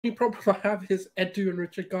only problem I have is Edu and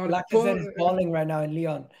Richard Garlic. Lacazette is balling right now in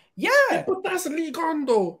Lyon. Yeah. But that's League On,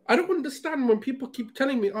 though. I don't understand when people keep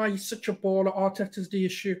telling me, oh, he's such a baller, Arteta's the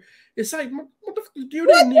issue. It's like, what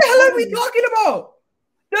the hell are we talking about?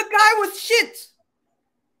 The guy was shit.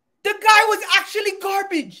 The guy was actually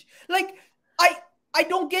garbage. Like, I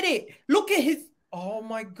don't get it. Look at his... Oh,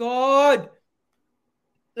 my God.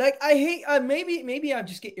 Like, I hate... maybe I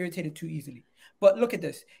just get irritated too easily. But look at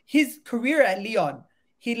this. His career at Lyon.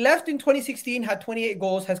 He left in 2016, had 28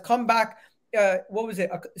 goals, has come back,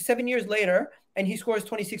 7 years later, and he scores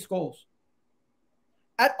 26 goals.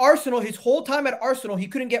 At Arsenal, his whole time at Arsenal, he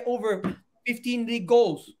couldn't get over 15 league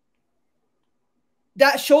goals.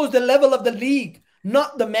 That shows the level of the league,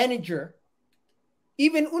 not the manager.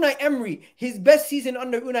 Even Unai Emery, his best season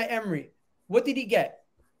under Unai Emery, what did he get?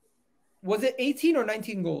 Was it 18 or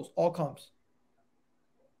 19 goals? All comps.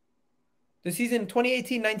 The season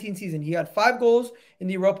 2018-19 season, he had 5 goals in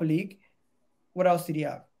the Europa League. What else did he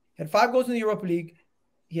have? He had 5 goals in the Europa League.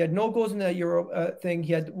 He had no goals in the Euro thing.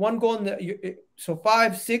 He had 1 goal in the... So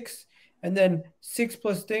 5, 6, and then 6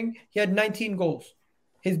 plus thing. He had 19 goals.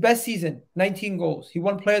 His best season, 19 goals. He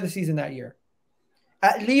won Player of the Season that year.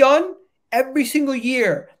 At Lyon, every single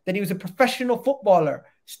year that he was a professional footballer,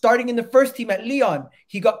 starting in the first team at Lyon,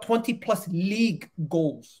 he got 20-plus league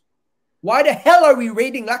goals. Why the hell are we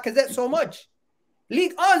rating Lacazette so much?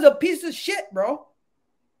 Ligue 1 is a piece of shit, bro.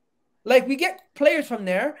 Like, we get players from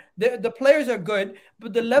there. The players are good,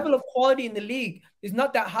 but the level of quality in the league is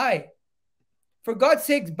not that high. For God's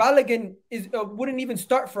sakes, Balogun wouldn't even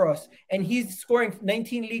start for us, and he's scoring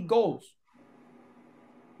 19 league goals.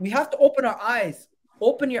 We have to open our eyes.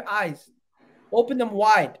 Open your eyes. Open them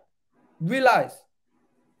wide. Realize.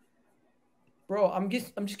 Bro, I'm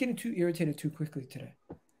just getting too irritated too quickly today.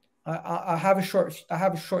 I have a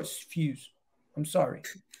short fuse. I'm sorry.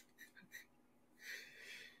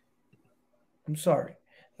 I'm sorry.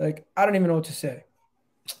 Like, I don't even know what to say.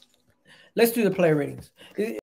 Let's do the player ratings.